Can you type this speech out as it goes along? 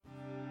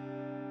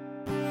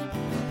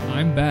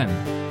I'm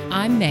Ben.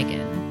 I'm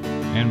Megan.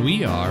 And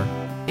we are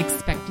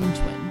Expecting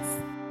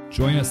Twins.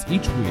 Join us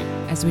each week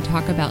As we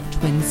talk about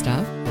twin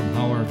stuff from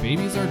how our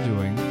babies are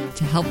doing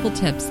to helpful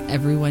tips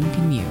everyone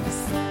can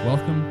use.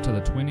 Welcome to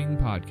the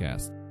Twinning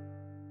Podcast.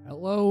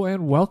 Hello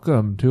and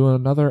welcome to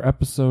another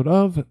episode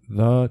of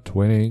the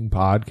Twinning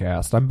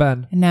Podcast. I'm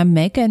Ben. And I'm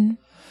Megan.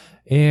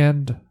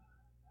 And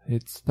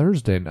it's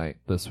Thursday night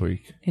this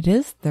week. It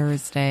is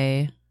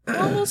Thursday.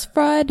 Almost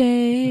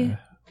Friday.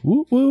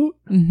 Woot woot.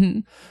 Mm-hmm.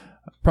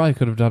 Probably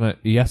could have done it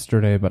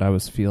yesterday, but I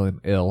was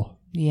feeling ill.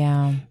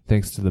 Yeah.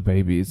 Thanks to the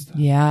babies.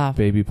 Yeah.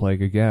 Baby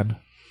plague again.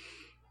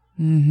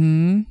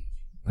 Mm-hmm.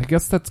 I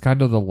guess that's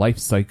kind of the life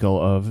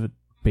cycle of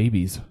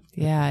babies.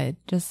 Yeah, it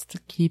just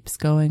keeps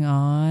going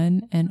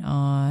on and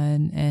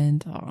on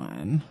and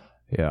on.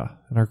 Yeah.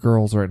 And our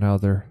girls right now,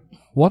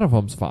 one of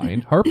them's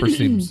fine. Harper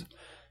seems...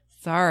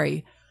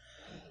 Sorry.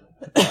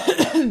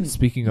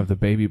 Speaking of the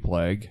baby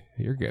plague,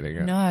 you're getting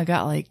it. No, I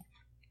got like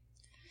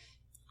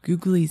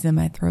googlies in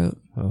my throat.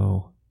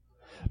 Oh.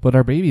 But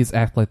our babies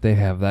act like they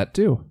have that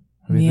too.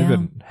 I mean, Yeah. they've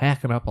been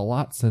hacking up a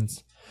lot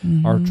since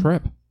our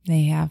trip.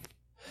 They have.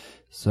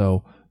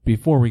 So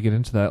before we get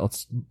into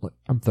that,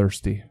 I'm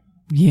thirsty.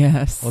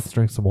 Yes. Let's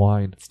drink some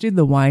wine. Let's do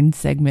the wine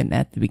segment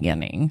at the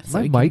beginning. Is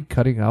my mic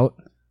cutting out?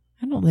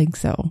 I don't think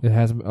so. It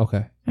hasn't.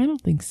 Okay. I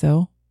don't think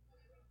so.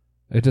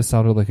 It just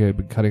sounded like it had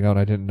been cutting out.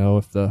 I didn't know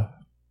if the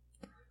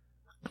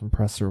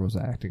compressor was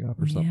acting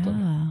up or something.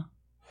 Yeah.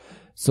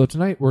 So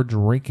tonight we're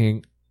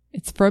drinking.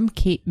 It's from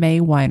Cape May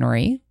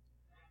Winery.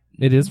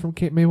 It is from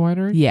Cape May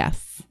Winery?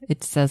 Yes.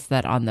 It says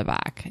that on the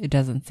back. It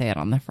doesn't say it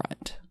on the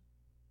front.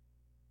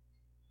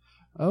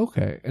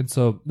 Okay. And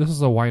so this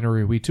is a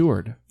winery we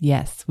toured.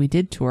 Yes, we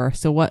did tour.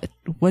 So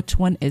which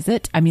one is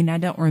it? I mean, I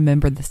don't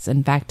remember this.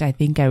 In fact, I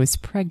think I was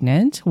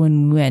pregnant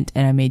when we went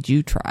and I made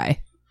you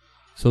try.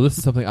 So this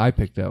is something I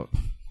picked out.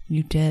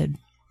 You did.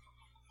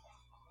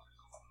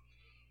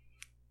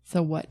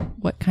 So what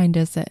kind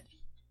is it?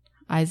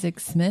 Isaac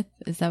Smith?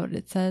 Is that what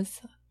it says?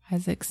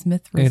 Isaac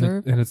Smith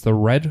Reserve? And it's the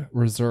Red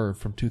Reserve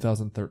from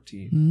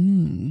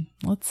 2013.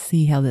 Let's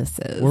see how this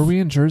is. Were we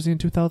in Jersey in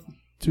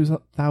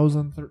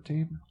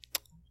 2013?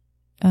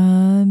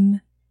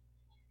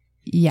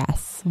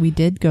 Yes, we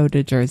did go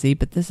to Jersey,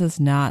 but this is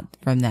not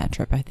from that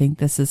trip. I think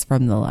this is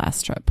from the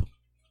last trip.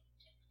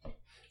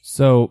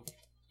 So,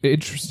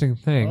 interesting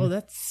thing. Oh,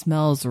 that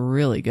smells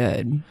really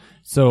good.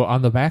 So,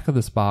 on the back of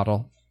this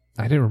bottle,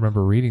 I didn't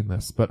remember reading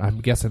this, but I'm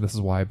guessing this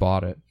is why I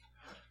bought it.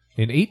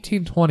 In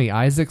 1820,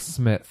 Isaac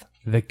Smith,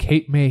 the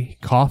Cape May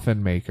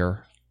coffin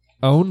maker,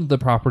 owned the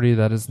property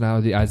that is now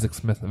the Isaac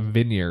Smith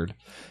Vineyard.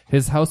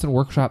 His house and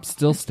workshop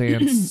still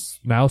stands,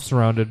 now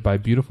surrounded by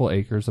beautiful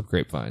acres of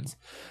grapevines,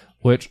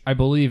 which I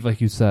believe, like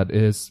you said,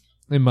 it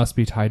must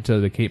be tied to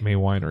the Cape May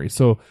Winery.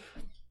 So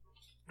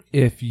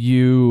if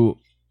you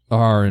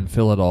are in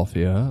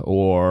Philadelphia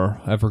or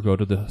ever go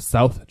to the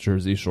South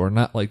Jersey Shore,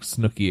 not like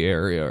Snooki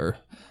area or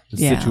the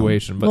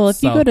situation, but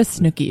if you go to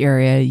Snooki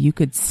area, you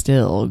could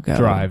still go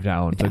drive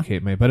down to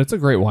Cape May, but it's a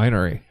great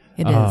winery.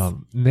 It is.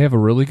 And they have a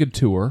really good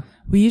tour.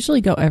 We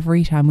usually go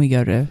every time we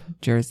go to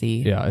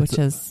Jersey, Yeah, which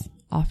is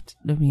often.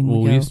 I mean, Well,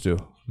 we we go. used to.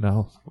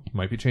 Now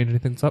might be changing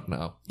things up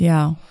now.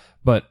 Yeah,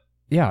 But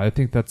yeah, I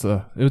think it's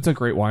a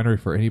great winery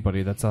for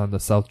anybody that's on the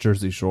South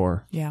Jersey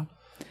Shore. yeah.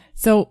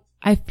 So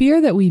I fear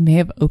that we may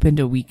have opened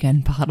a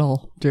weekend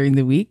bottle during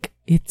the week.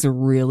 It's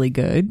really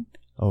good.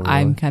 Oh, really?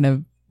 I'm kind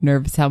of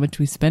nervous how much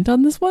we spent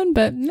on this one,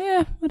 but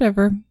yeah,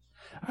 whatever.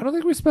 I don't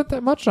think we spent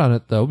that much on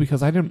it though,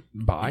 because I didn't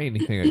buy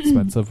anything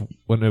expensive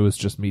when it was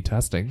just me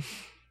testing.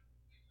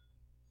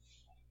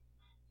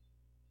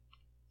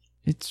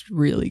 It's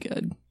really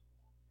good.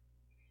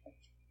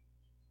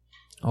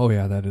 Oh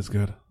yeah, that is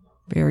good.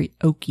 Very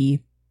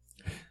oaky.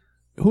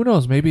 Who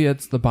knows? Maybe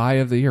it's the buy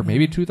of the year.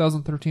 Maybe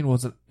 2013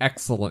 was an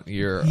excellent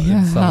year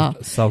Yeah.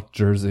 in South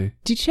Jersey.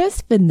 Did you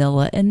have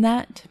vanilla in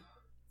that?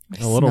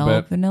 A little Smell bit.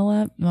 of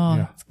vanilla? Oh,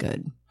 Yeah. it's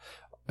good.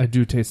 I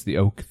do taste the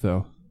oak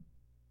though.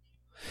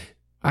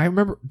 I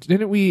remember,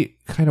 didn't we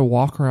kind of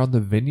walk around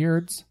the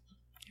vineyards?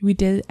 We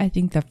did, I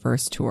think, the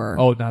first tour.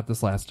 Oh, not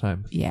this last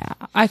time. Yeah.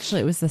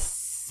 Actually, it was the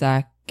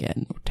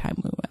second time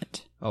we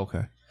went.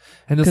 Okay.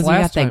 And this Because we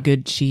got last time, that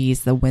good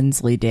cheese, the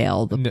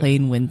Wensleydale, the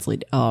plain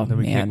Wensleydale. Oh, No,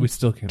 man. we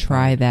still can't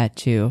Try find it. that,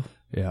 too.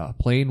 Yeah,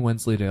 plain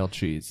Wensleydale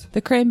cheese.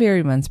 The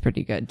cranberry one's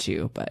pretty good,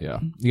 too. But Yeah,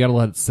 you got to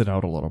let it sit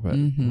out a little bit,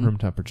 room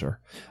temperature.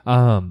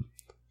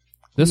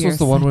 This We was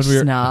the are one when such we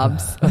were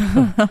snobs.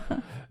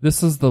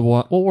 This is the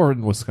one. Well, we're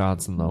in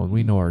Wisconsin though, and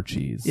we know our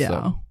cheese. Yeah.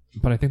 So.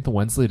 But I think the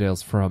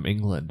Wensleydale's from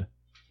England.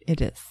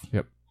 It is.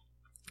 Yep.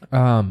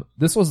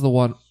 This was the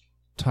one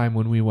time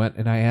when we went,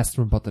 and I asked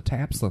them about the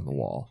taps on the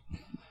wall.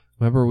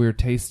 Remember, we were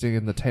tasting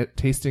in the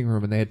tasting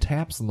room, and they had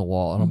taps on the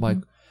wall, and I'm like,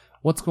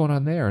 "What's going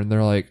on there?" And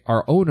they're like,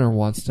 "Our owner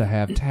wants to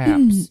have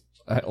taps,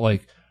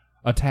 like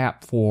a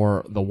tap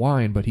for the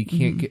wine, but he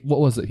can't get. What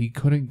was it? He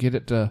couldn't get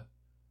it to.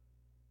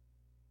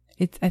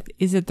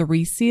 Is it the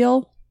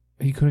reseal?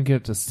 He couldn't get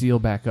it to seal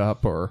back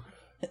up, or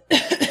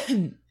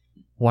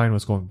wine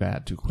was going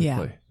bad too quickly.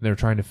 Yeah. They were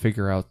trying to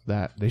figure out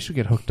that they should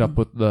get hooked up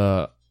with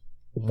the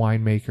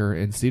winemaker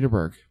in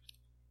Cedarburg.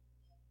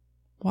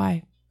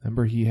 Why?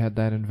 Remember he had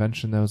that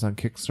invention that was on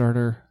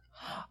Kickstarter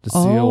to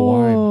seal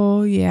wine.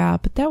 Oh, yeah,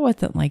 but that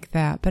wasn't like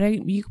that.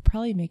 But you could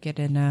probably make it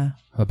in a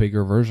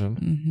bigger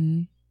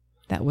version.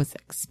 That was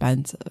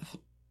expensive.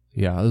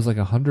 Yeah, it was like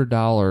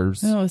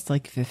 $100. No, it was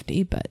like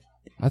 50, but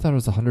I thought it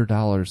was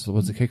 $100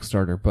 was a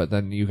Kickstarter, but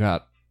then you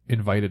got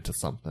invited to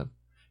something.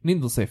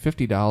 Needless to say,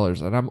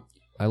 $50. And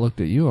I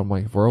looked at you. I'm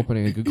like, if we're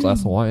opening a good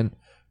glass of wine,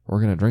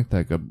 we're gonna drink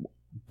that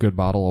good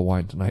bottle of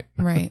wine tonight.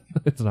 Right.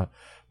 It's not.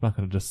 I'm not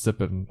gonna just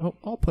sip it and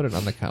I'll put it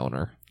on the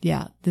counter.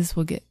 Yeah, this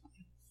will get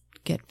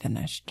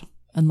finished.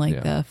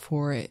 Unlike the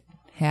 4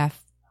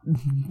 half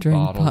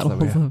drink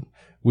bottles of.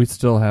 We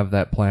still have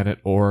that Planet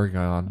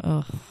Oregon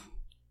Ugh.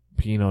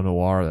 Pinot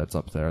Noir that's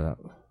up there. That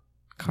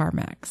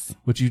Carmex.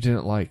 Which you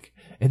didn't like.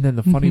 And then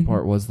the funny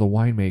part was the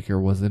winemaker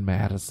was in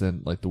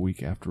Madison like the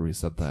week after we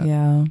said that.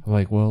 Yeah. I'm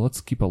like, well, let's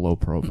keep a low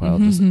profile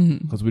just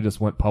because we just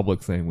went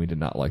public saying we did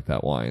not like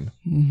that wine.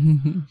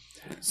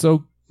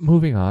 So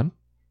moving on.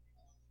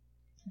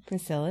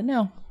 Priscilla,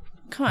 no.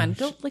 Come on,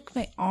 don't lick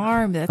my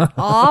arm. That's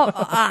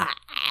all.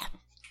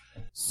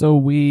 So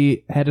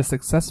we had a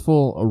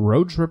successful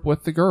road trip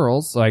with the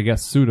girls. So I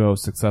guess pseudo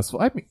successful.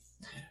 I mean,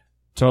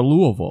 to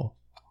Louisville.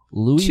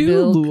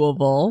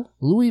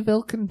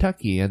 Louisville,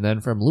 Kentucky, and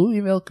then from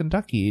Louisville,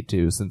 Kentucky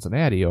to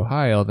Cincinnati,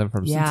 Ohio, then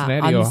from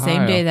Cincinnati, on the Ohio.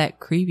 same day that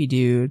creepy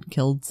dude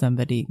killed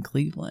somebody in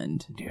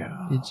Cleveland.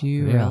 Yeah. Did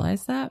you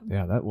realize that?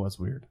 Yeah, that was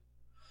weird.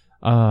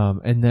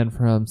 And then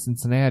from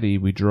Cincinnati,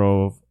 we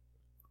drove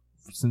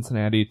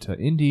Cincinnati to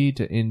Indy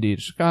to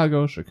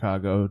Chicago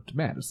to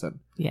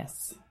Madison.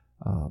 Yes.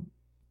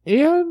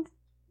 And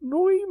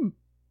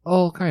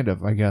kind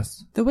of, I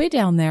guess. The way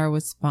down there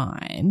was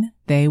fine.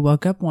 They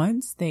woke up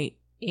once, they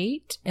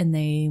ate, and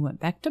they went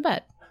back to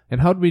bed.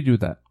 And how did we do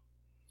that?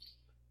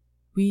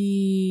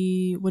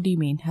 What do you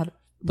mean?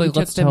 We took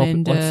let's them tell-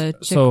 into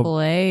let's-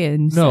 Chick-fil-A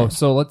and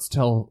So let's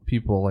tell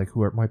people like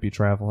who might be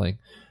traveling,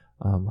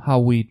 how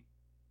we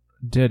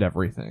did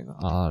everything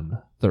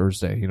on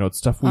Thursday. You know, it's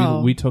stuff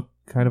we took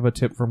kind of a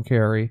tip from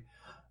Carrie,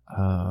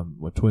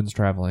 with twins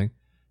traveling,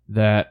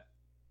 that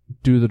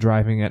do the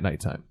driving at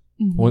nighttime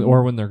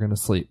or when they're going to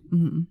sleep.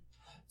 Mm-hmm.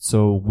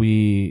 So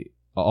we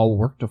all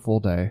worked a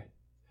full day.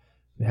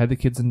 We had the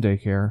kids in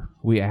daycare.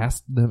 We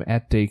asked them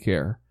at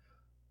daycare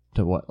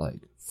to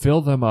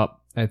fill them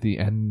up at the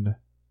end,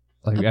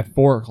 at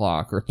 4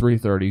 o'clock or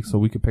 3:30, so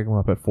we could pick them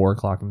up at 4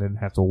 o'clock and didn't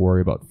have to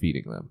worry about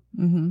feeding them.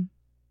 Mm-hmm.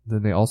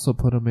 Then they also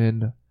put them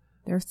in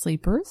their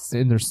sleepers.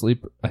 In their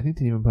sleep, I think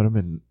they even put them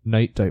in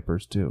night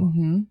diapers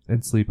too,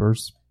 and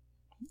sleepers.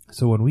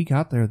 So when we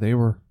got there, they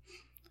were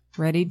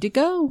ready to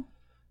go.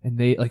 And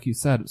they, like you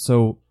said,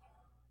 so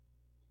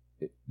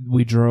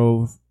we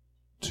drove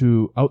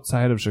to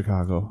outside of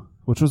Chicago,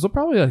 which was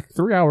probably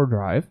 3-hour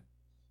drive,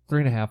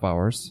 3.5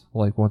 hours.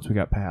 Once we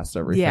got past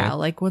everything. Yeah,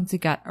 once we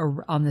got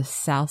on the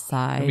south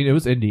side. I mean, it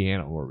was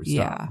Indiana where we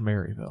stopped,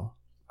 Maryville.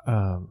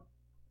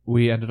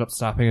 We ended up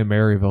stopping in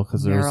Maryville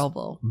because there was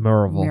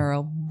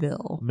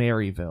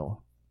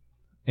Maryville,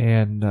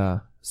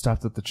 and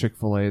stopped at the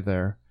Chick-fil-A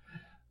there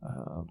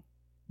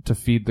to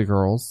feed the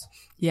girls.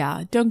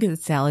 Yeah, don't get a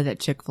salad at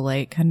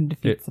Chick-fil-A. It kind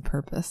of defeats the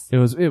purpose.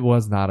 It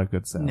was not a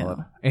good salad.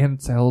 No.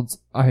 And salads,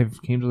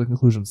 I've came to the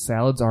conclusion,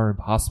 salads are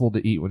impossible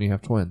to eat when you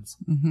have twins.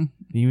 Mm-hmm.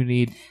 You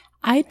need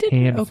I did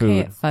canned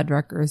okay food. at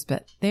Fuddruckers,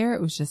 but there it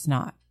was just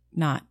not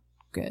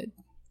good.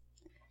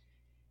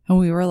 And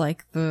we were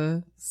like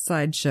the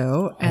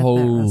sideshow at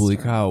Holy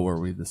that cow, were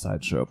we the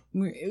sideshow.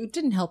 It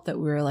didn't help that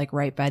we were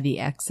right by the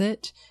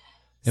exit.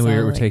 And so,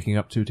 we were taking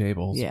up 2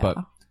 tables. Yeah, but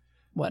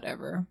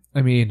whatever.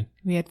 I mean,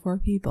 we had 4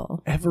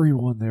 people.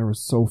 Everyone there was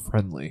so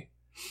friendly.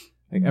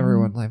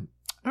 Everyone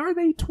are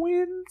they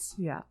twins?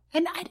 Yeah.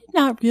 And I did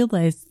not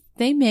realize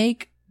they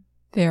make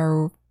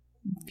their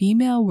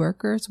female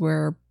workers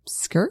wear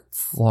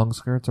skirts. Long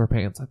skirts or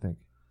pants, I think.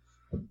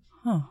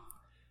 Huh.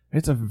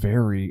 It's a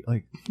very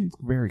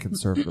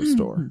conservative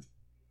store.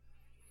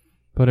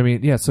 But I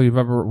mean, yeah, so we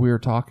were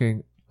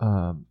talking,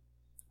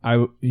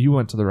 you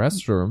went to the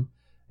restroom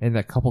and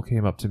that couple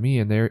came up to me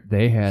and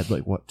they had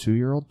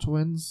 2-year-old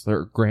twins?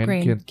 They're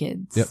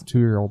grandkids. Yep,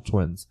 2-year-old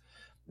twins.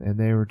 And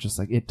they were just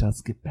it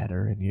does get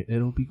better and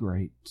it'll be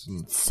great.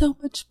 It's so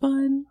much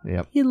fun.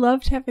 Yep. He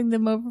loved having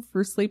them over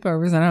for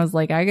sleepovers and I was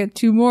like, I got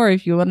 2 more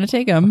if you want to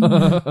take them.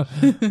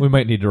 We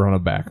might need to run a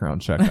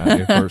background check on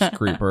you first,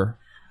 creeper.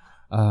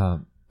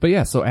 But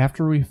yeah, so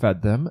after we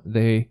fed them,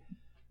 they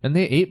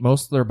ate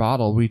most of their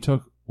bottle. We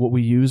took what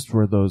we used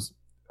were those,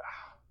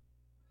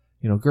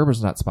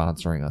 Gerber's not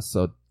sponsoring us,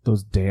 so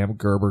those damn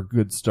Gerber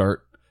Good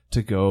Start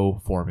to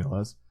go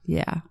formulas.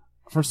 Yeah.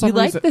 For some reason,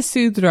 like the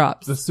Soothe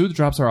Drops. The Soothe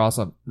Drops are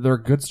awesome. They're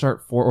Good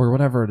Start or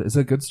whatever it is. Is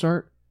it Good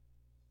Start?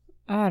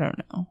 I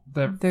don't know.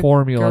 The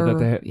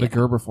formula the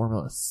Gerber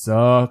formula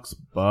sucks,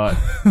 but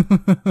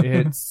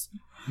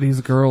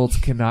these girls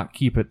cannot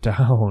keep it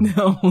down.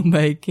 No,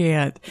 they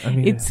can't. I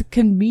mean, it's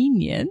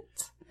convenient,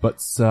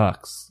 but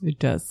sucks. It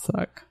does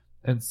suck.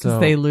 And so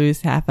because they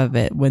lose half of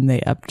it when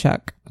they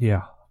upchuck.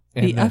 Yeah.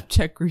 The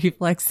upchuck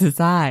reflex is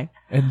high.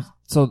 And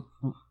so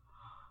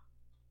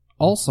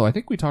also, I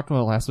think we talked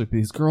about it last week, but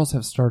these girls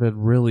have started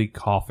really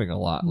coughing a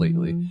lot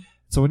lately. Mm-hmm.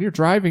 So when you're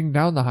driving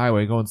down the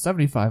highway going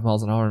 75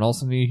 miles an hour and all of a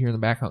sudden you hear in the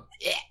background,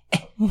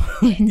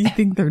 You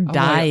think they're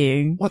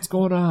dying. what's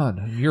going on?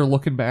 And you're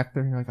looking back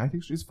there and you're like, I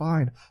think she's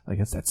fine. Like,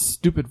 it's that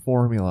stupid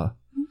formula.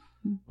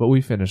 But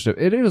we finished it.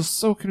 It is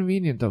so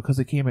convenient, though, because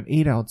it came in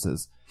 8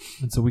 ounces.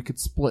 And so we could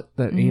split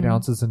that 8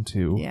 ounces in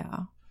 2. Yeah.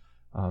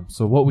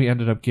 So what we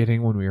ended up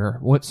getting when we were...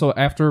 So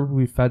after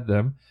we fed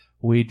them,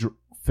 we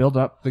filled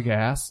up the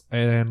gas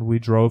and we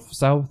drove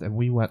south and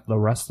we went the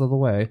rest of the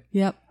way.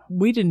 Yep.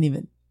 We didn't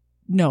even...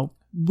 No,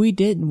 we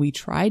didn't. We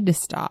tried to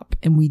stop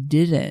and we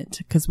didn't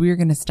because we were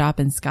going to stop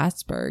in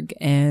Scottsburg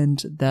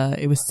and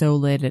it was so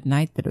late at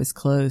night that it was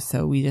closed.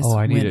 So we just I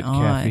went needed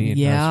on. caffeine.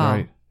 Yeah. That's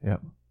right.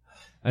 Yep.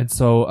 And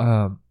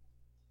so,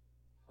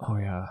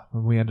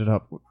 when we ended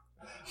up,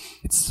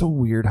 it's so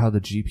weird how the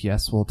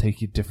GPS will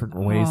take you different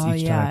ways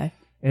each time.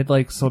 And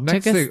like, so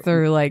next took us thing,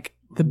 through like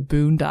the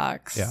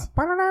boondocks. yeah.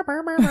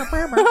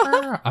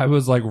 I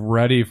was like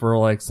ready for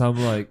like some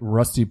like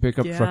rusty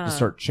pickup truck Yeah. to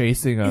start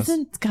chasing us.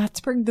 Isn't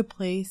Scottsburg the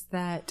place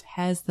that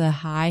has the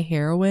high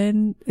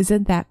heroin?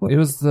 Isn't that what It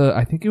was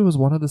I think it was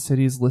one of the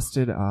cities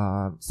listed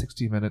on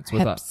 60 Minutes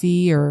with us.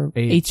 Pepsi or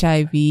AIDS.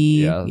 HIV?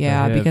 Yeah, the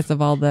HIV. Because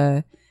of all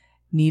the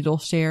needle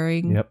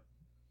sharing. Yep.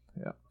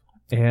 Yeah.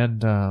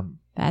 And,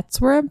 That's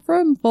where I'm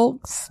from,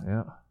 folks.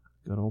 yeah,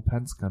 good old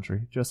Pence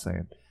country. Just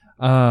saying.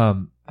 I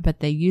bet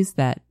they use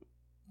that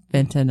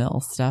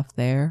fentanyl stuff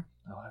there.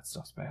 Oh, that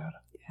stuff's bad.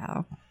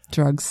 Yeah.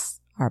 Drugs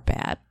are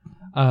bad.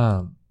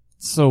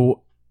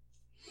 So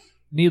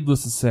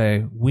needless to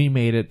say, we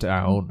made it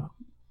down.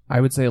 I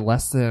would say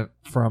less than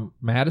from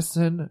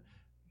Madison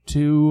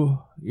to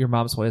your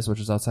mom's place,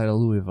 which is outside of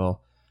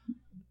Louisville.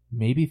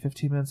 Maybe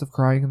 15 minutes of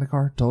crying in the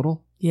car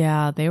total.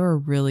 Yeah, they were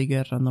really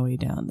good on the way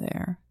down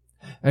there.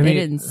 I They mean,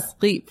 didn't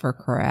sleep for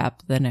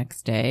crap the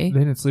next day. they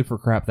didn't sleep for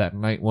crap that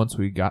night once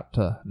we got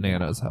to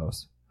Nana's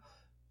house.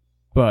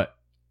 But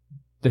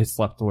they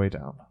slept the way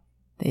down.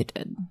 They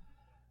did.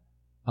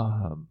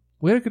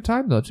 We had a good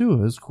time though too.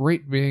 It was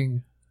great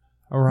being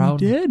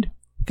around. We did.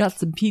 Got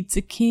some Pizza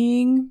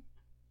King.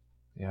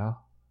 Yeah.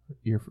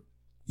 It's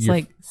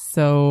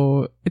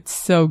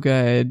so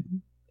good.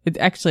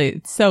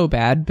 It's so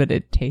bad, but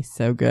it tastes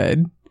so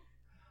good.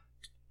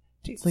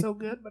 Tastes like- so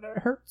good, but it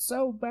hurts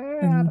so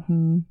bad.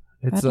 Mm-hmm.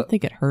 I It's don't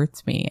think it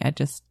hurts me.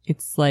 It's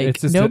like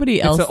It's just nobody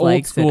it's else a old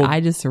likes school- it. I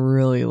just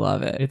really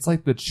love it. It's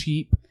like the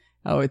cheap.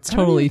 Oh, it's I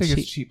don't totally even think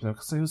cheap. it's cheap though,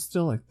 because it was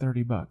still like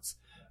 $30.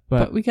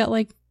 But we got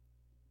like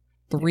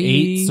 3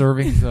 8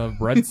 servings of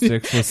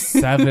breadsticks with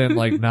 7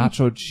 like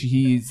nacho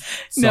cheese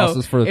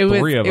sauces for the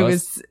 3 of us. It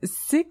was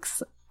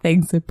 6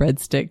 things of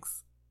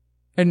breadsticks.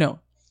 Or no,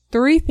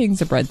 3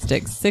 things of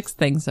breadsticks, 6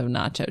 things of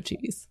nacho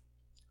cheese.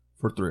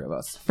 For 3 of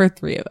us. For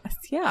 3 of us.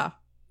 Yeah.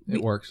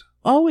 It worked.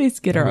 Always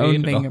get our We own ate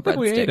it thing all. of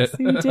We ate breadsticks. it.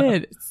 We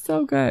did. It's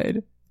so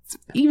good. It's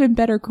even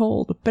better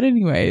cold. But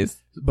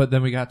anyways. But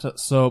then we got to,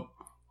 so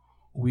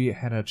we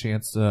had a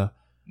chance to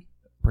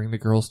bring the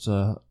girls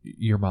to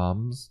your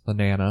mom's, the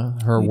Nana,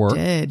 her We work.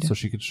 did. So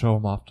she could show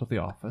them off to the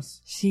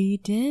office. She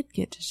did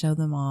get to show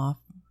them off.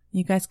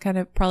 You guys kind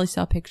of probably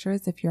saw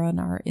pictures if you're on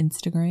our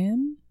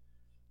Instagram.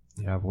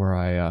 Yeah, where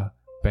I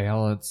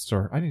balanced,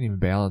 or I didn't even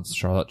balance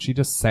Charlotte. She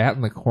just sat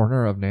in the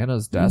corner of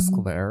Nana's desk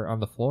there on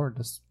the floor and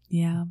just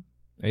Yeah.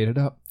 ate it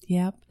up.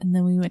 Yep. And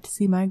then we went to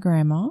see my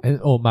grandma. And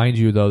mind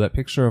you, though, that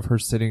picture of her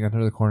sitting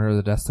under the corner of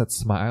the desk, that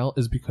smile,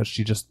 is because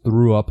she just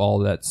threw up all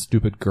that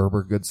stupid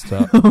Gerber good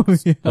stuff,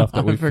 stuff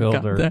that we I filled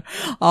forgot her. that.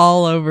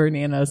 All over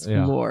Nana's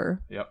Yeah.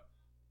 floor. Yep.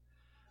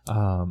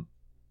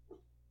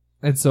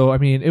 And so, I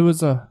mean, it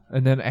was and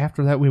then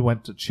after that we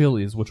went to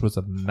Chili's, which was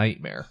a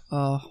nightmare.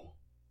 Oh.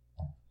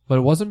 But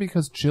it wasn't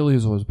because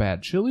Chili's was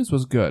bad. Chili's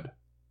was good.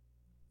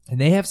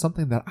 And they have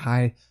something that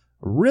I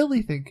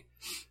really think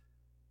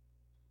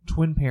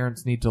twin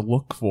parents need to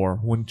look for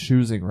when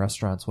choosing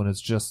restaurants when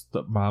it's just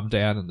the mom,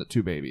 dad, and the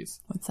 2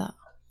 babies. What's that?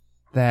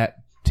 That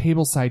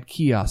tableside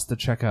kiosk to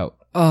check out.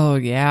 Oh,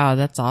 yeah.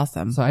 That's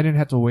awesome. So I didn't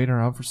have to wait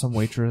around for some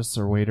waitress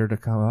or waiter to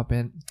come up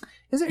and,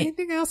 is there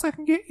anything else I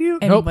can get you?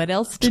 And Nope. what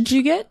else did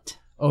you get?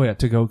 Oh yeah,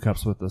 to-go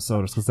cups with the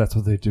sodas, because that's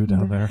what they do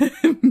down there.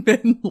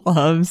 Ben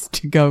loves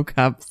to-go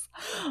cups.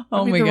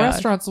 Oh, I mean, my the gosh.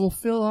 restaurants will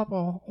fill up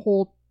a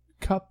whole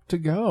cup to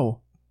go.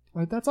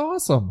 Like, that's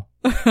awesome.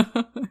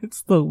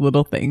 It's the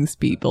little things,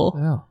 people.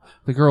 Yeah.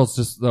 The girls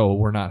just, though,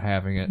 were not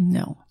having it.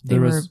 No, they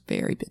There were was-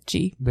 very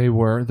bitchy. There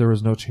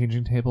was no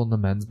changing table in the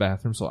men's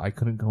bathroom, so I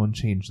couldn't go and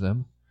change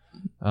them.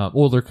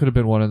 Well, there could have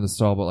been one in the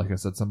stall, but like I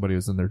said, somebody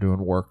was in there doing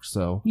work,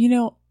 so. You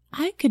know,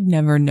 I could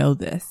never know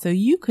this. So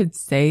you could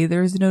say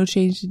there's no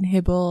change in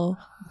Hibble,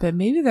 but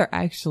maybe there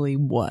actually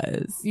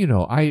was. You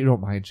know, I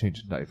don't mind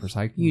changing diapers.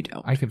 You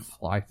don't. I can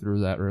fly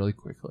through that really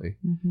quickly.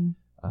 Mm-hmm.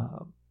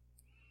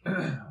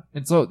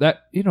 And so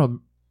that,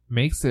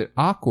 makes it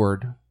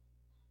awkward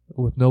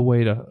with no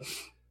way to,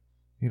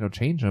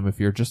 change them if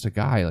you're just a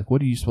guy. Like,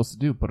 what are you supposed to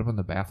do? Put them on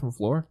the bathroom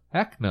floor?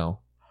 Heck no.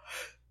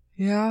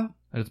 Yeah.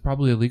 And it's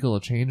probably illegal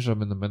to change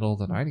them in the middle of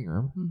the dining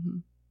room. Mm-hmm.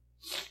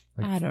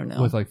 Like, I don't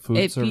know. With like food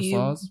If service you-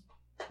 laws.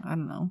 I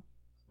don't know.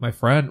 my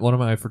friend, one of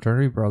my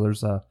fraternity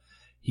brothers,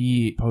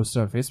 he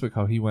posted on Facebook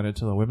how he went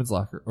into the women's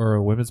locker or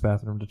a women's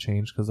bathroom to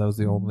change because that was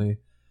the only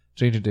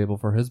changing table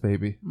for his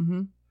baby.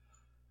 Mm-hmm.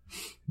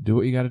 Do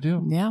what you got to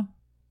do. Yeah.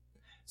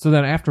 So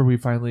then after we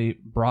finally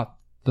brought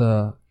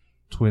the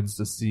twins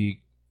to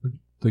see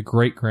the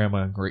great grandma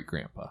and great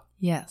grandpa.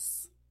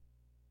 Yes.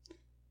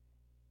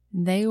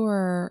 They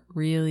were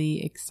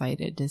really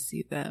excited to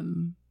see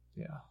them.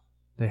 Yeah.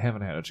 They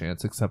haven't had a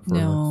chance except for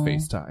No.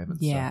 FaceTime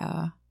and Yeah.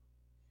 stuff.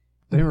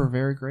 They were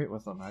very great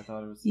with them. I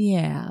thought it was...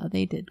 Yeah,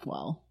 they did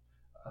well.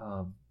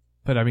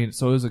 But I mean,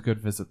 so it was a good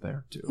visit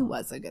there too. It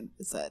was a good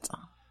visit.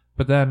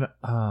 But then,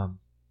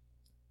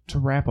 to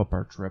wrap up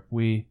our trip,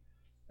 we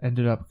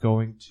ended up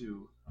going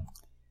to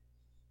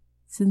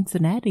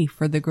Cincinnati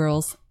for the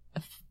girls'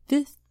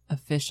 5th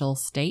official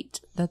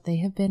state that they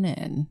have been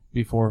in.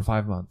 before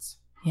 5 months.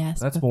 Yes.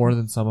 That's more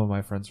than some of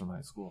my friends from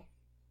high school.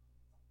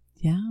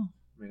 Yeah.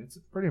 I mean, it's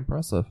pretty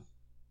impressive.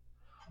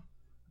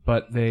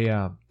 But they,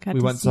 Got we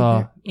to went and see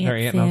saw their their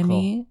aunt and uncle,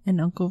 Sammy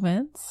and Uncle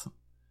Vince.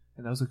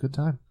 and that was a good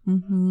time.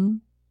 Mm-hmm.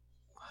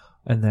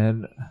 And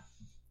then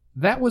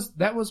that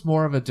was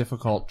more of a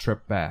difficult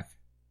trip back.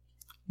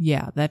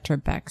 Yeah, that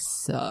trip back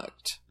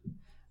sucked.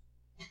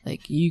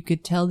 Like, you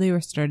could tell they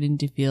were starting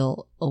to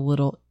feel a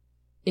little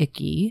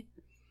icky.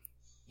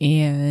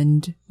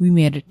 And we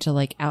made it to,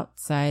 like,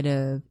 outside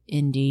of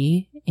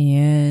Indy.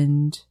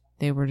 And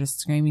they were just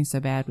screaming so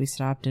bad. We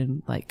stopped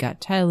and, like, got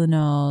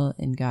Tylenol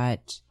and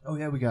got... Oh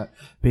yeah, we got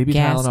baby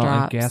Gas Tylenol and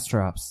drops. gas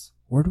drops.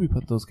 Where do we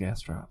put those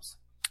gas drops?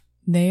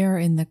 They are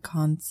in the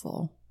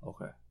console.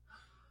 Okay.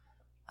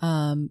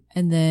 And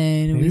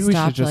then Maybe we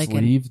stopped should just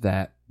like leave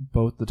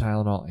both the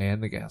Tylenol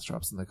and the gas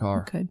drops in the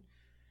car. Could.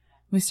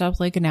 We stopped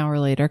like an hour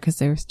later because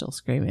they were still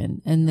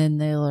screaming, and then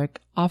they were like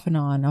off and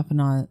on, off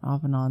and on,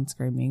 off and on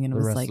screaming, and it The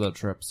was rest like, of the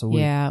trip. So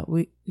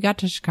we got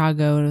to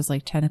Chicago and it was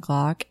like 10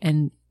 o'clock,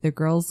 and the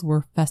girls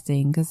were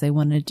fussing because they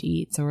wanted to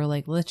eat, so we're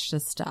like, let's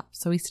just stop.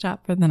 So we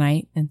stopped for the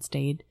night and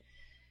stayed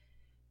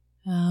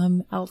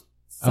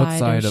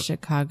outside of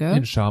Chicago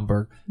in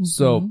Schaumburg.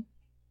 So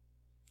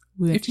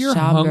we went if to you're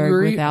Schaumburg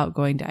hungry- without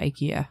going to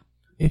IKEA.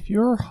 if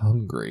you're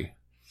hungry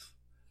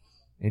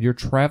and you're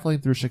traveling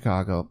through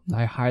Chicago,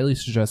 I highly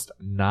suggest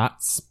not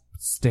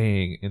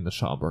staying in the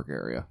Schaumburg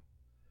area.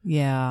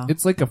 Yeah.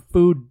 It's like a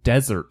food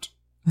desert.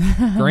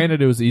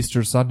 Granted, it was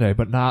Easter Sunday,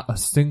 but not a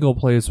single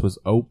place was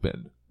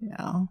open.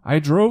 Yeah. I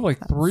drove like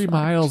That 3 sucked.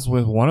 miles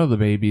with one of the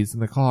babies in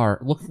the car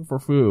looking for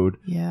food.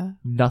 Yeah.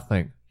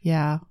 Nothing.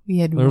 Yeah. We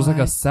had There was like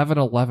a wine.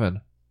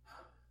 7-Eleven.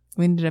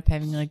 We ended up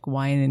having like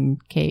wine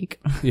and cake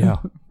Yeah.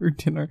 for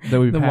dinner. That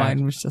we The packed.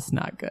 wine was just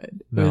not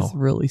good. No. It was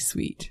really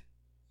sweet.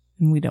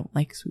 And we don't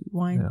like sweet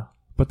wine. Yeah.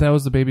 But that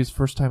was the baby's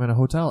first time in a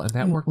hotel, and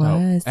that It worked out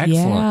was.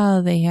 excellent.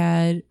 Yeah, they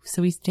had,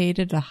 so we stayed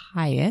at a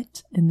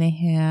Hyatt, and they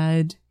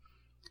had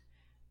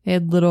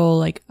little,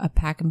 like, a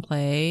pack and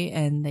play,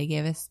 and they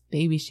gave us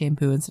baby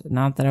shampoo and stuff.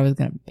 Not that I was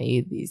going to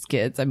bathe these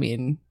kids. I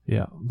mean,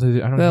 Yeah. I don't They're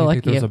even think lucky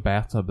there was if- a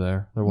bathtub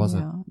there. There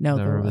wasn't. No,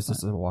 there was wasn't.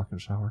 just a walk-in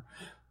shower.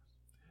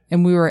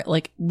 and we were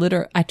like,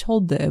 I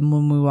told them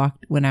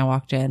when I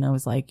walked in, I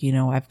was like,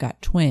 I've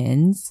got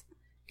twins.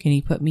 Can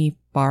you put me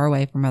far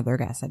away from other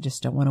guests? I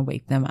just don't want to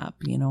wake them up,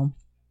 And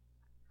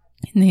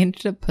they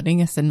ended up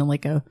putting us in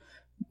like a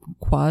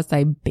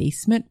quasi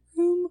basement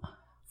room.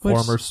 which-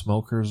 Former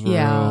smokers room.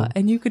 Yeah,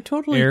 and you could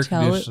totally Air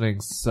tell it.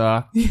 conditioning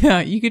sucked. Yeah,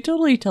 you could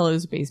totally tell it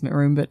was a basement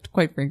room, but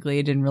quite frankly,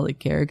 I didn't really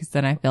care because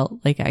then I felt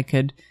like I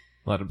could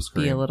Let him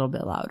scream. be a little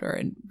bit louder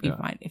and be Yeah.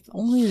 fine. If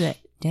only that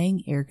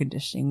dang air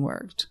conditioning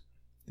worked.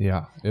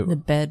 Yeah. The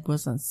bed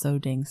wasn't so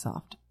dang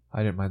soft.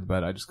 I didn't mind the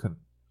bed. I just couldn't.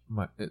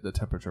 The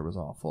temperature was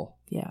awful.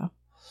 Yeah.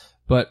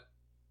 But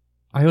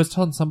I was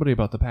telling somebody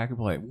about the pack and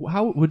play.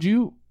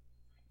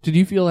 Did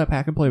you feel that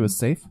pack and play was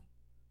safe?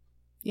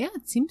 Yeah,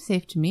 it seemed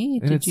safe to me.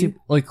 And it seemed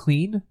like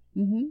clean?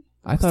 Mm-hmm.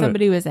 I thought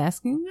Somebody was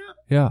asking that.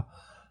 yeah.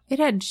 It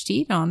had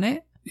sheet on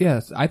it.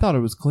 Yes, I thought it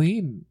was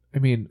clean. I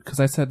mean, because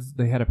I said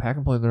they had a pack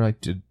and play, and they're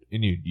like, and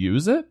you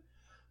use it?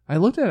 I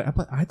looked at it. I'm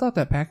like, I thought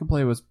that pack and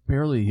play was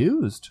barely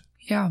used.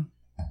 Yeah.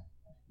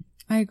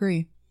 I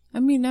agree. I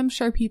mean, I'm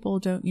sure people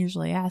don't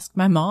usually ask.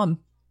 My mom's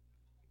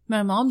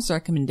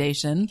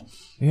recommendation,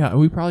 Yeah,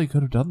 we probably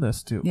could have done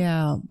this too.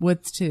 yeah,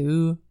 was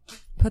to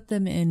put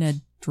them in a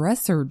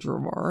dresser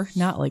drawer,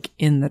 not like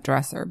in the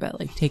dresser, but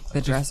like take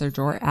the dresser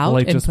drawer out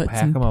Like, and just put pack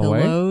some 'em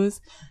away?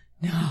 pillows.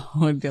 No,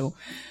 I don't.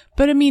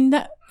 But I mean,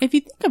 that if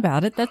you think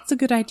about it, that's a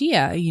good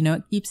idea.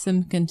 It keeps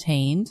them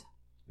contained.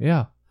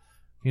 Yeah.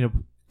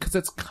 Because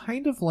it's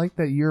kind of like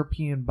that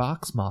European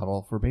box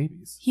model for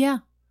babies. Yeah,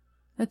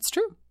 that's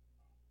true.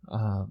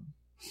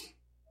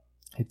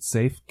 It's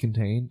safe,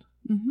 contained.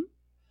 Mm-hmm.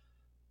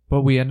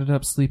 But we ended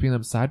up sleeping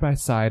them side by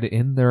side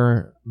in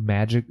their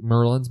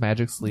Merlin's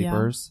magic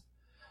sleepers.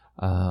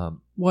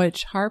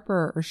 Which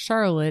Harper or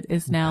Charlotte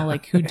is now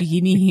like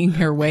Houdiniing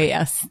her way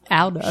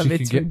out of. She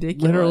It's can get-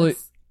 ridiculous. literally,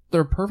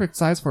 they're perfect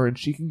size for her, and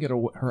she can get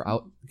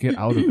out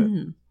of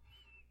it.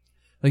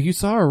 Like you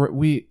saw her,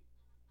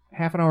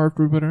 half an hour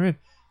after we put her in,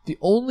 the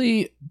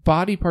only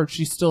body part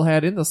she still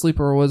had in the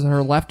sleeper was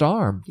her left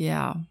arm.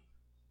 Yeah.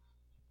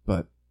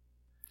 But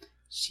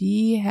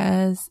She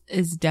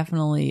is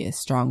definitely a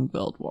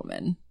strong-willed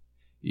woman.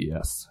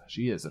 Yes,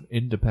 she is an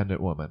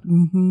independent woman.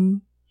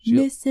 Mm-hmm.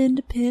 Miss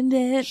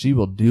Independent. She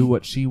will do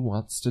what she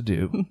wants to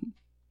do.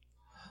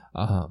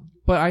 But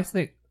I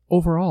think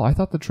overall, I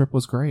thought the trip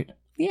was great.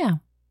 Yeah.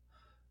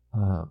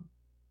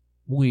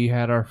 We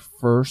had our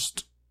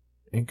first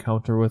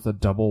encounter with a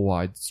double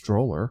wide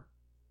stroller.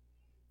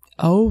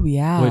 Oh,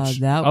 yeah.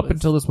 Which, up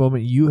until this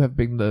moment, you have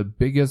been the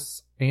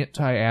biggest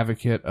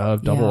anti-advocate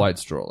of double wide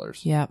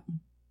strollers. Yep.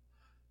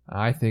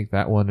 I think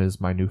that one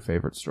is my new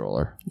favorite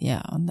stroller.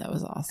 Yeah, that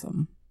was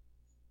awesome.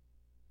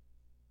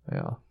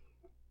 Yeah.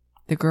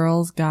 The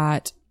girls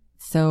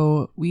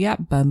we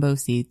got bumbo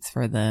seats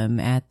for them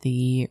at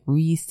the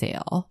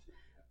resale.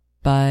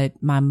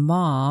 But my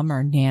mom,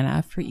 or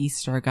Nana, for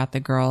Easter got the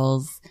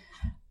girls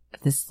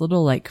this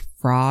little like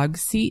frog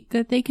seat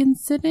that they can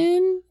sit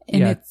in.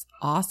 And it's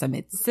awesome.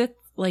 It sits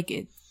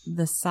like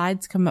the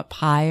sides come up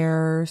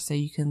higher, so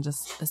you can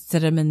just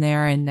sit them in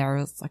there, and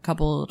there's a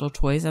couple of little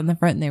toys on the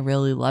front, and they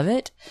really love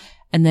it.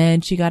 And then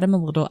she got them a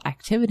little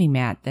activity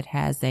mat that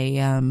has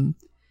a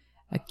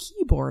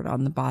keyboard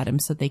on the bottom,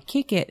 so they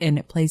kick it and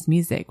it plays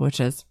music,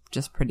 which is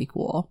just pretty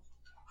cool.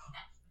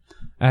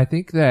 I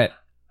think that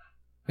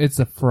it's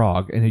a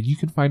frog, and you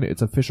can find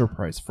it's a Fisher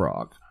Price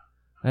frog.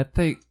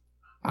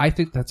 I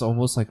think that's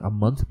almost like a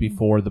month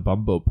before the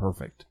Bumbo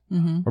Perfect,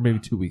 or maybe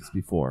 2 weeks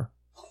before.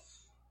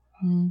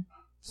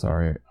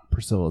 Sorry,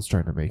 Priscilla's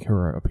trying to make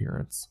her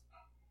appearance.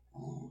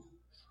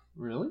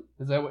 Really?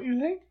 Is that what you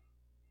think?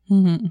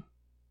 Mm-hmm.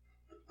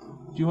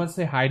 Do you want to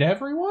say hi to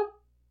everyone?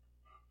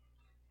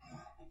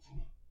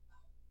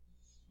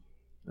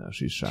 No,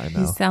 she's shy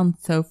now. She sounds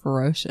so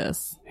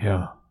ferocious.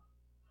 Yeah.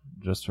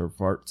 Just her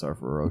farts are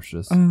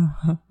ferocious.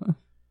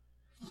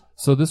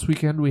 So this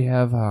weekend we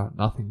have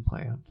nothing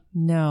planned.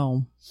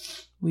 No,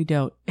 we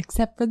don't,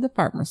 except for the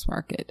farmer's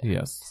market.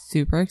 Yes.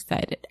 Super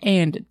excited.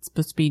 And it's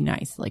supposed to be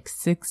nice, like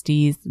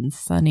 60s and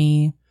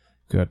sunny.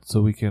 Good.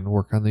 So we can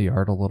work on the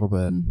yard a little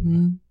bit.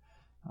 Mm-hmm.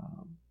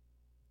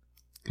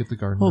 Get the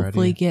garden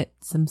Hopefully ready. get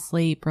some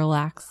sleep,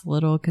 relax a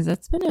little, because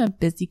it's been a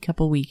busy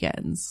couple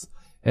weekends.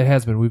 It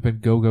has been. We've been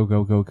go.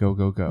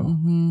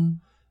 Mm-hmm.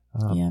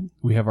 Yeah.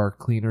 We have our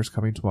cleaners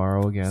coming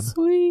tomorrow again.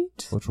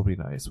 Sweet. Which will be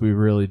nice. We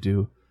really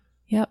do.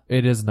 Yep.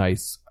 It is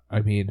nice.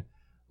 I mean,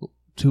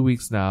 2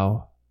 weeks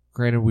now.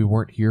 Granted, we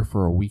weren't here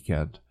for a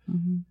weekend,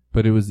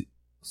 but it was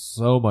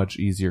so much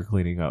easier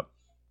cleaning up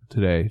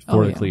today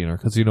for the cleaner.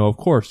 Because, of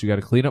course, you got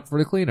to clean up for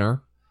the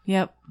cleaner.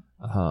 Yep.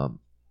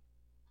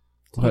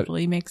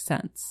 Totally makes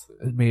sense.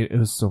 It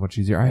was so much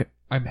easier.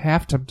 I'm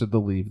half tempted to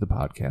leave the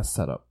podcast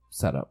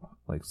setup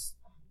like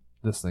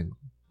this thing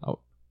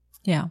out.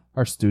 Yeah.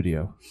 Our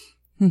studio.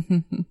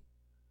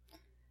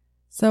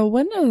 So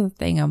one other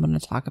thing I'm going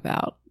to talk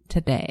about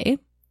today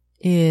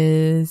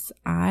is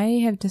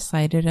I have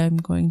decided I'm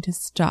going to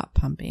stop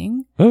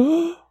pumping.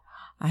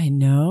 I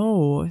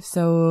know.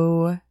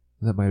 So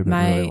that might have been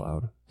really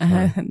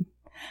loud.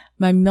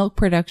 My milk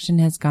production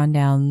has gone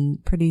down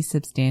pretty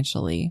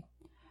substantially.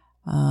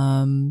 So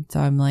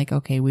I'm like,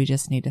 okay, we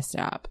just need to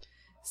stop.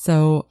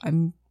 So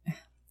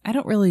I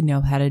don't really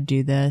know how to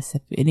do this.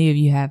 If any of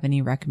you have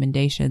any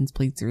recommendations,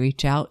 please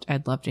reach out.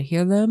 I'd love to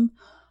hear them.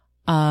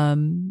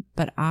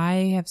 But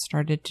I have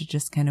started to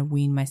just kind of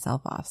wean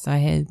myself off. So I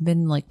had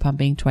been like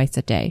pumping twice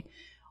a day.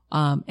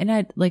 And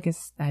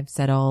I've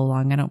said all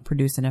along, I don't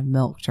produce enough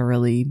milk to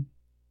really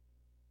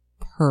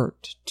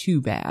hurt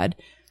too bad.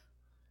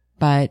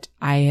 But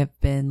I have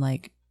been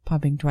like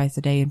pumping twice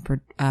a day and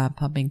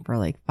pumping for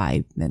like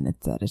 5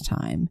 minutes at a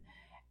time.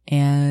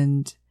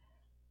 And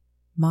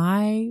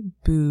my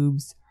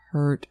boobs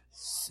hurt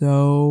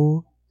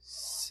so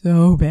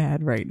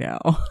bad right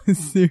now.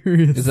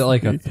 Seriously. Is it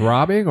like a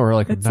throbbing or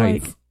like a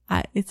knife?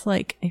 It's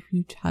like if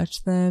you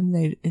touch them,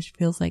 it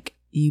feels like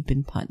you've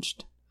been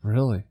punched.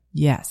 Really?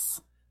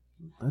 Yes.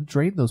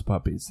 Drain those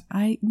puppies.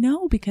 I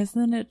know, because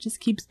then it just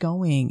keeps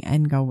going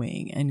and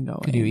going and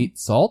going. Can you eat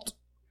salt?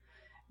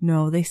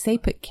 No, they say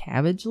put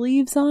cabbage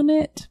leaves on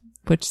it,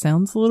 which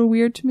sounds a little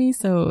weird to me.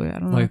 So I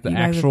don't know. Like the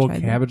actual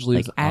cabbage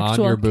leaves on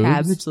your boobs?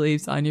 Cabbage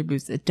leaves on your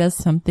boobs. It does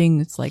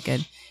something. It's like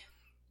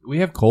We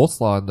have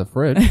coleslaw in the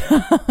fridge.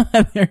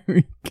 There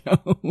we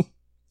go.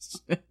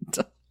 Shit.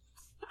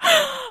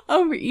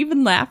 Oh,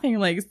 even laughing,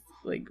 like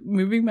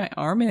moving my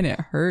arm in, it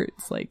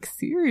hurts. Like,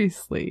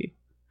 seriously.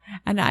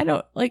 And I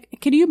don't,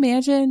 can you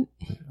imagine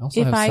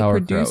if I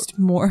produced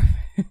more,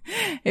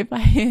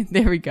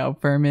 there we go,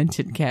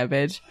 fermented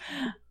cabbage.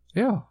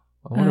 Yeah.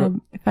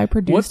 If I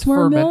produced what's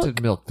more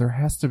fermented milk? There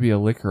has to be a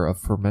liquor of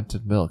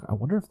fermented milk. I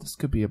wonder if this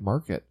could be a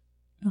market.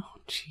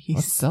 Oh, jeez.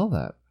 Let's sell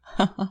that.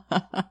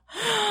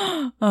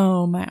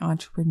 Oh, my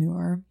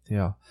entrepreneur.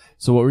 Yeah.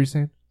 So what were you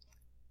saying?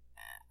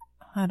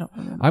 I don't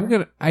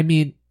remember.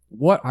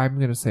 What I'm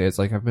going to say is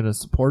I've been as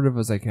supportive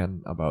as I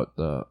can about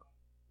the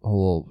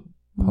whole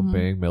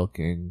pumping,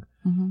 milking.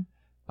 Mm-hmm.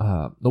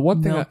 The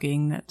one thing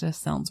milking, that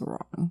just sounds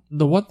wrong.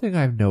 The one thing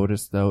I've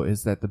noticed though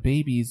is that the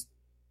babies,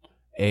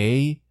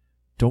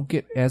 don't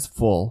get as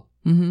full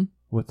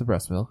with the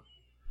breast milk,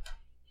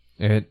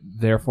 and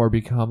therefore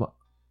become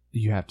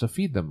you have to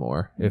feed them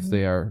more if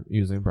they are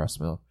using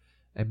breast milk.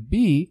 And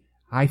B,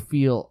 I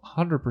feel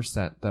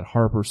 100% that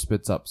Harper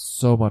spits up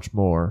so much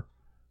more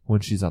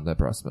when she's on that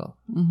breast milk.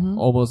 Mm-hmm.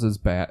 Almost as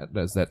bad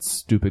as that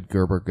stupid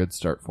Gerber Good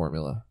Start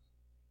formula.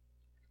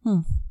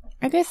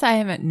 I guess I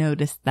haven't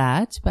noticed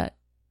that, but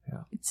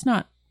Yeah. it's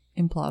not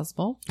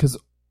implausible. Because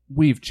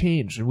we've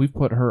changed and we've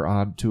put her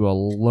on to a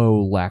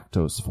low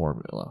lactose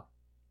formula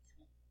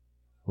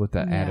with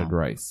that added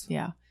rice.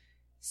 Yeah.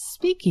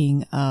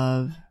 Speaking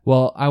of...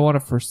 Well, I want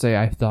to first say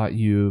I thought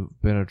you've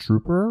been a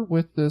trooper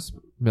with this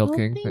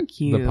milking, thank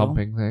the you.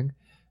 pumping thing.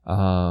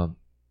 Are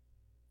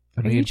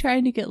you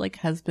trying to get like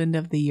husband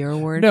of the year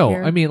award? No,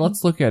 here? I mean,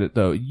 let's look at it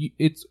though.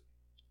 It's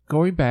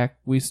going back.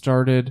 We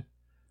started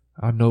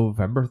on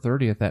November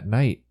 30th that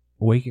night,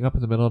 waking up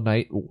in the middle of the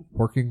night,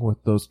 working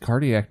with those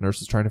cardiac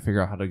nurses, trying to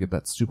figure out how to get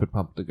that stupid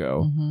pump to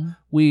go. Mm-hmm.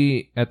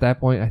 We, at that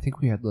point, I think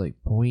we had like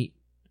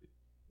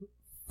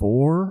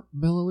 0.4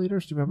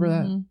 milliliters. Do you remember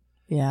that?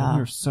 Yeah. And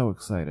we were so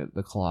excited.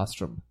 The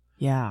colostrum.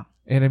 Yeah.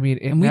 And I mean,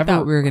 And we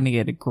thought we were going to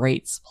get a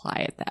great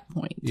supply at that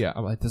point. Yeah,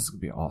 I'm like, this is going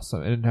to be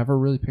awesome. And it never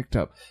really picked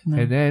up.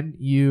 No. And then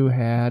you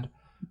had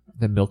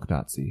the milk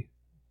Nazi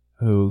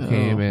who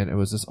came in. It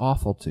was just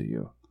awful to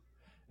you.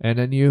 And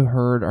then you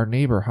heard our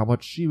neighbor, how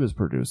much she was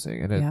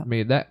producing. And it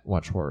made that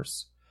much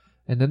worse.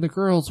 And then the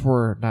girls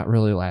were not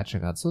really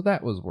latching on. So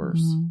that was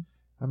worse.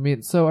 Mm-hmm. I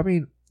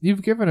mean,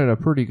 you've given it a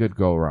pretty good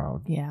go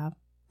round. Yeah.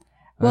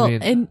 Well,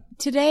 and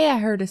today I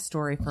heard a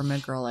story from a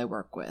girl I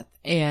work with.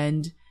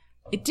 And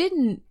it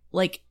didn't,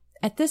 like,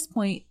 at this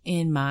point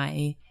in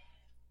my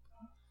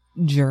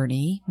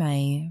journey,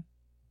 my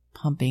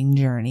pumping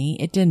journey,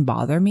 it didn't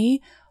bother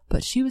me.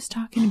 But she was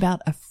talking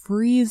about a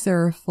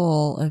freezer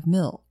full of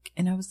milk.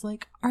 And I was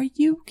like, are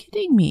you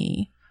kidding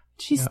me?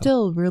 She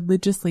still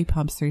religiously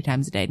pumps 3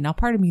 times a day. Now,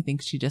 part of me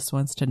thinks she just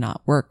wants to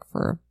not work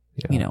for,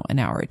 an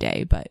hour a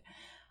day. But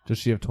does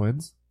she have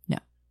twins? No.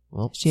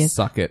 Well, she has.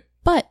 Suck it.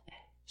 But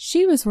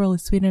she was really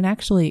sweet. And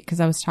actually, because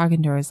I was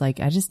talking to her, I was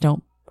like,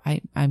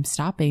 I'm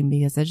stopping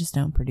because I just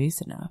don't produce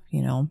enough,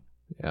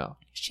 Yeah.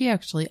 She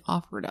actually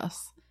offered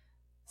us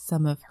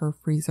some of her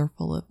freezer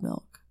full of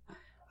milk.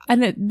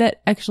 And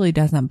that actually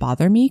doesn't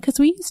bother me because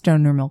we use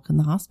donor milk in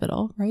the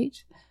hospital, right?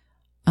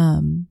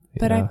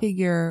 But I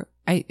figure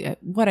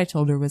what I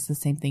told her was the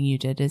same thing you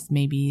did is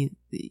maybe,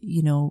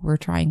 we're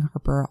trying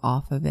Harper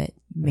off of it.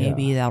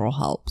 Maybe that'll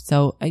help.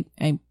 So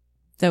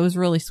that was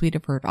really sweet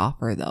of her to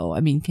offer though.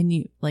 I mean, can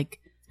you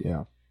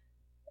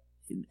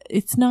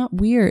it's not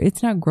weird.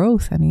 It's not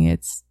gross. I mean,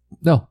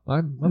 no,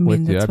 I'm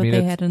with you. That's what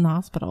they had in the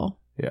hospital.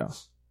 Yeah.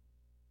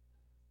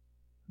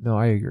 No,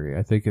 I agree.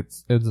 I think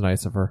it's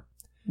nice of her.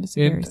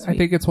 And I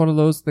think it's one of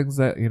those things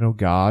that,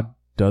 God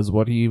does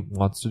what he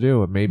wants to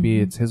do. And maybe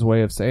it's his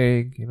way of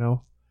saying,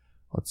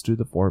 let's do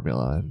the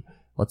formula and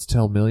let's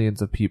tell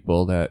millions of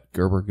people that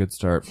Gerber Good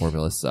Start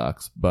formula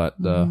sucks.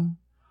 But the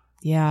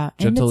and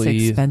Gentle it's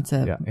Ease,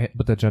 expensive. Yeah,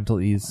 but the Gentle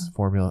Ease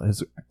formula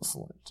is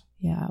excellent.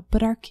 Yeah,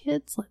 but our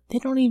kids, they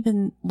don't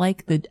even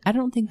like I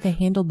don't think they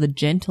handle the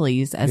Gentle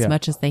Ease as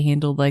much as they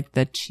handle like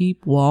the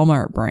cheap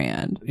Walmart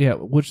brand. Yeah,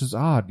 which is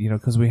odd,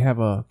 because we have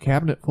a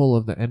cabinet full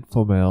of the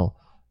Enfamil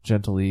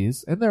Gentle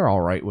Ease, and they're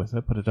all right with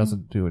it, but it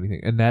doesn't do anything.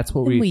 And that's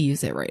what we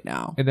use it right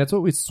now. And that's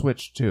what we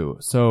switched to.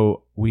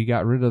 So we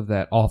got rid of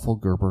that awful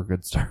Gerber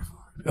Good Start formula.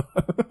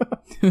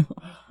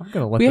 I'm going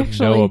to let them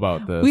know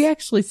about this. We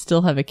actually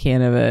still have a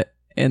can of it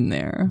in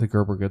there. The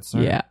Gerber Good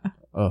Start? Yeah.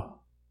 Oh.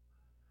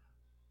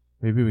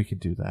 Maybe we could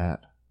do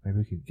that. Maybe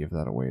we could give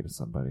that away to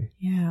somebody.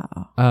 Yeah.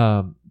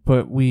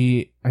 But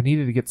I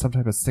needed to get some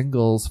type of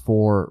singles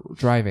for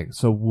driving.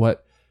 So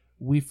what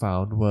we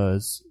found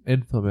was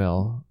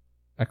Enfamil.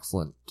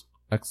 Excellent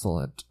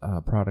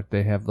product.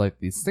 They have like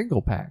these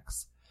single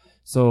packs.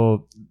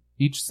 So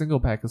each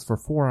single pack is for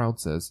 4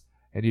 ounces,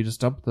 and you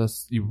just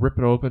you rip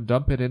it open,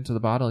 dump it into the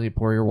bottle, and you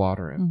pour your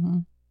water in. Mm-hmm.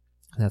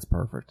 That's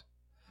perfect.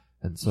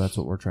 And so that's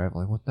what we're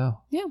traveling with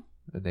now. Yeah.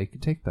 And they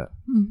can take that.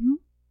 Mm-hmm.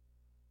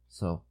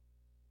 So.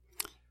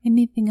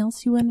 Anything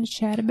else you want to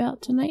chat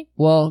about tonight?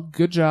 Well,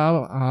 good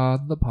job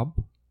on the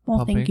pump. Well,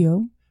 pumping. Thank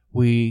you.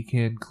 We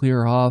can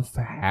clear off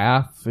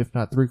half, if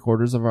not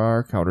 3/4 of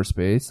our counter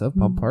space of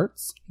pump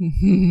parts.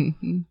 We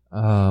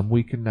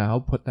can now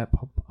put that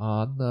pump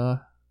on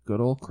the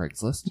good old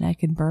Craigslist. And I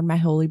can burn my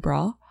holy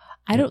bra.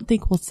 I don't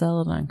think we'll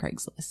sell it on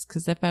Craigslist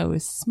because if I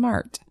was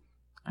smart,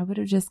 I would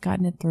have just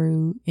gotten it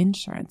through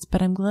insurance.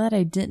 But I'm glad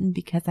I didn't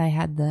because I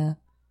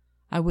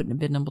wouldn't have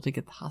been able to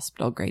get the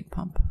hospital grade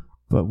pump.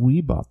 But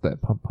we bought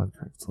that pump on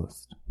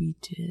Craigslist. We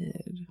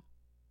did.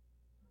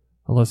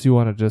 Unless you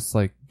want to just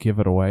like give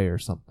it away or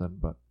something,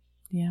 but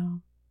yeah,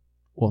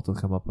 we'll have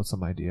to come up with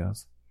some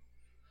ideas.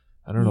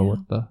 I don't know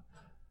what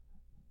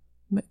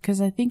because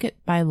I think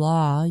by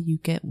law you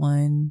get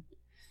one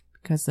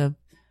because of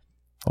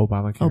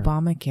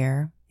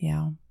Obamacare.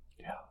 Yeah.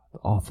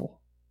 Awful.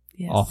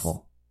 Yes.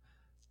 Awful.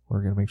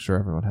 We're gonna make sure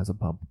everyone has a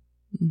pump.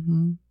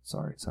 Mm-hmm.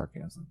 Sorry,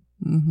 sarcasm.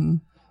 Mm-hmm.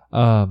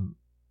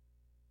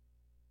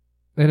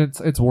 And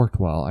it's worked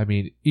well. I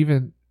mean,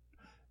 even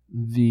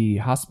the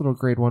hospital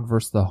grade one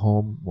versus the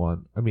home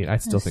one. I mean, I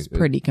still think it's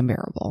pretty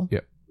comparable.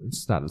 Yep.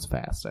 It's not as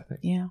fast, I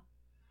think. Yeah.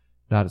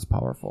 Not as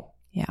powerful.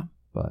 Yeah.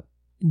 But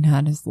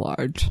not as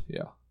large.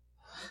 yeah.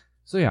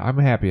 So yeah, I'm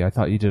happy. I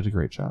thought you did a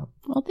great job.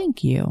 Well,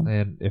 thank you.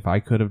 And if I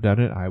could have done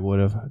it, I would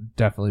have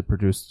definitely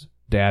produced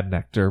dad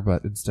nectar,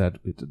 but instead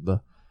we did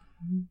the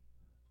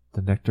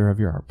nectar of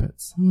your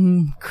armpits.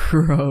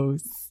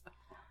 Gross.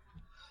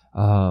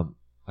 I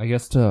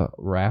guess to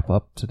wrap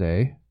up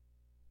today,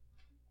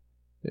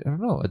 I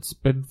don't know. It's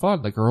been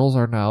fun. The girls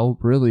are now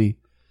really,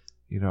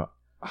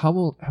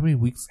 how many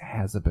weeks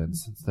has it been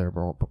since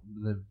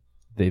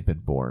they've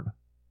been born?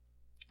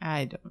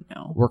 I don't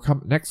know. We're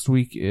coming next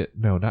week.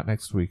 No, not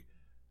next week.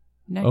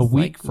 A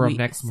week from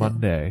next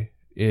Monday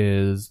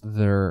is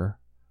their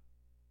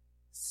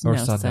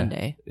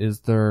Sunday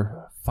is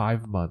their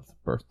 5-month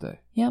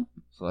birthday. Yep.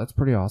 So that's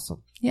pretty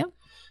awesome. Yep.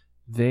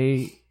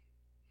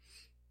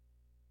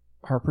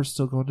 Harper's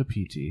still going to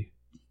PT.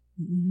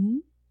 Mm-hmm.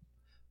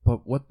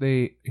 But what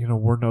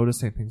we're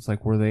noticing things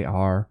like where they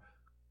are,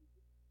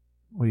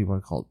 what do you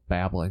want to call it,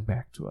 babbling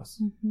back to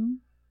us. Mm-hmm.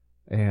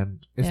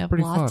 And it's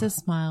pretty fun. Lots of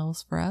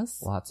smiles for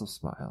us. Lots of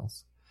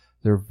smiles.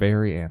 They're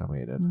very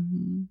animated.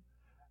 Mm-hmm.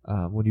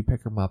 When you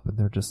pick them up and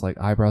they're just like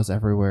eyebrows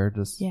everywhere.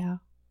 Yeah.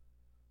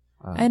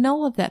 And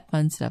all of that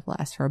fun stuff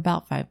lasts for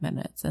about 5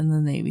 minutes and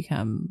then they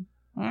become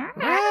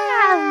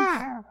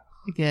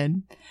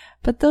again.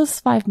 But those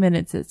 5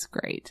 minutes, it's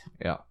great.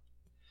 Yeah.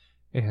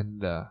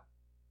 And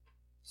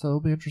so it'll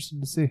be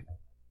interesting to see.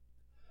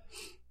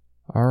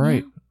 All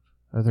right.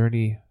 Yeah.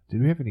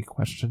 Did we have any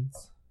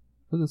questions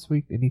for this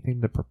week?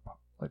 Anything to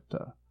I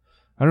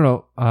don't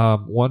know.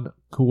 One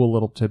cool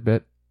little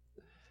tidbit.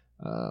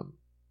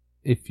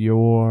 If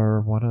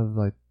you're one of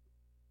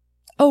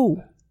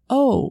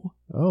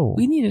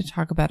we need to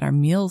talk about our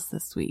meals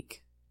this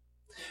week.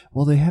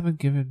 Well, they haven't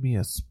given me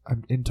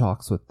I'm in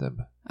talks with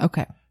them.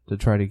 Okay. To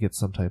try to get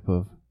some type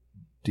of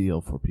deal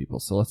for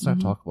people. So let's not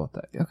talk about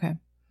that yet. Okay.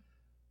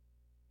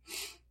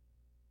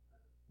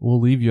 We'll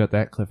leave you at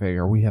that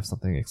cliffhanger. We have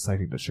something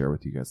exciting to share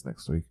with you guys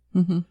next week.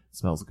 Mm-hmm. It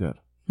smells good.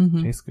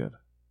 Mm-hmm. Tastes good.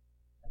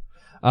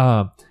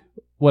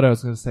 What I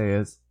was going to say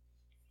is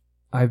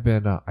I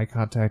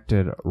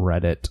contacted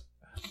Reddit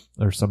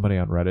or somebody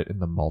on Reddit in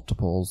the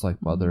multiples,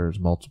 like mothers,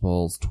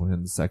 multiples,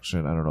 twins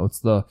section. I don't know. It's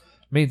the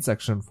main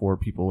section for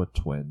people with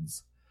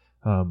twins,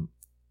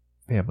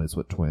 families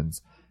with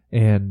twins.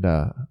 And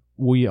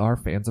we are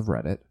fans of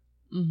Reddit.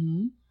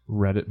 Mm-hmm.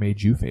 Reddit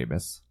made you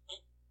famous.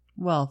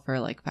 Well,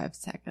 for like 5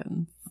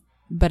 seconds.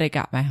 But it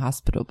got my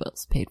hospital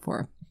bills paid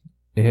for.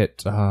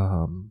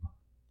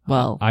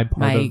 Well, I'm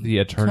part of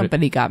the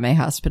company got my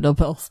hospital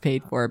bills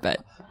paid for,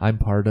 but I'm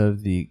part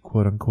of the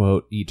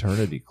quote-unquote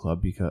eternity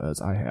club because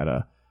I had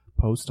a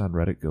post on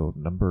Reddit go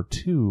number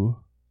 2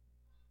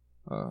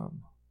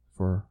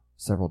 for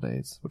several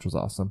days, which was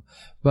awesome.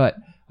 But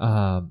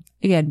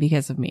again,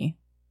 because of me.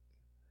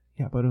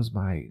 Yeah, but it was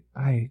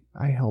I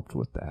helped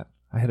with that.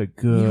 I had a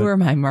good... You were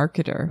my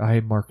marketer.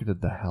 I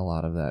marketed the hell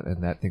out of that,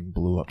 and that thing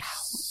blew up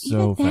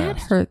so fast. That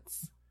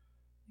hurts.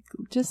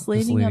 Just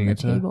leaning on the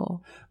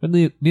table. But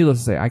needless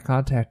to say, I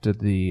contacted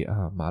the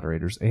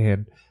moderators,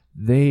 and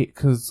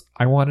because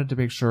I wanted to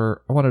make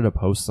sure, I wanted to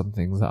post some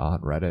things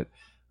on Reddit,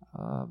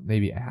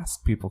 maybe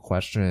ask people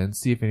questions,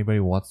 see if anybody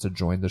wants to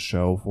join the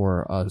show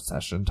for a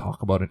session,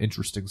 talk about an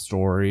interesting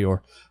story,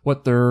 or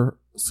what they're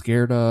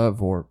scared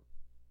of, or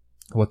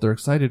what they're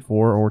excited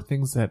for, or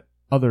things that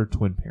other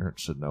twin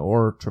parents should know,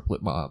 or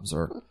triplet moms,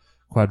 or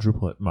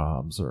quadruplet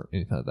moms, or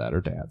anything like that, or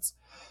dads.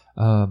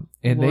 And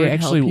they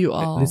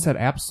said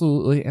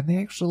absolutely, and they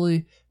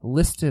actually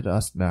listed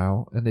us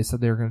now, and they said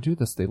they were going to do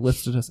this. They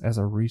listed us as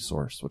a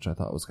resource, which I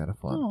thought was kind of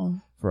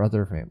fun for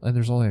other families. And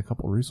there's only a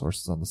couple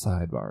resources on the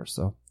sidebar,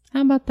 so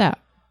how about that?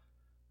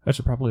 I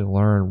should probably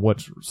learn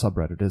which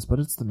subreddit it is, but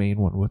it's the main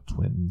one with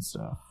twin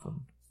stuff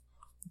and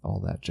all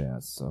that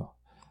jazz. So,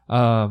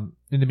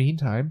 in the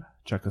meantime,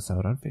 check us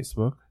out on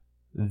Facebook,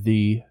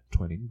 The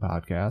Twinning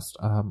Podcast.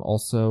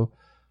 Also,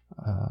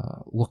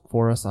 look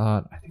for us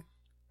on, I think,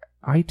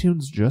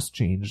 iTunes just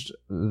changed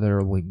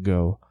their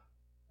lingo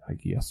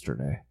like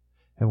yesterday.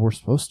 And we're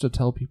supposed to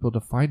tell people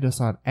to find us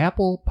on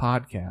Apple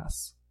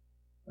Podcasts.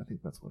 I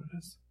think that's what it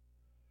is.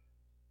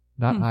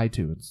 Not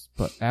iTunes,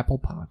 but Apple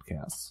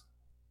Podcasts.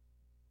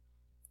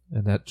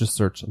 And that just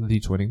search The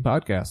Twinning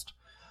Podcast.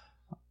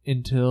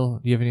 Do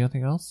you have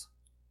anything else?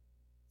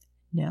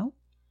 No.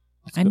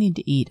 I need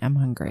to eat. I'm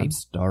hungry. I'm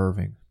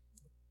starving.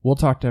 We'll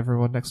talk to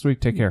everyone next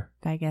week. Take care.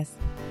 Bye, guys.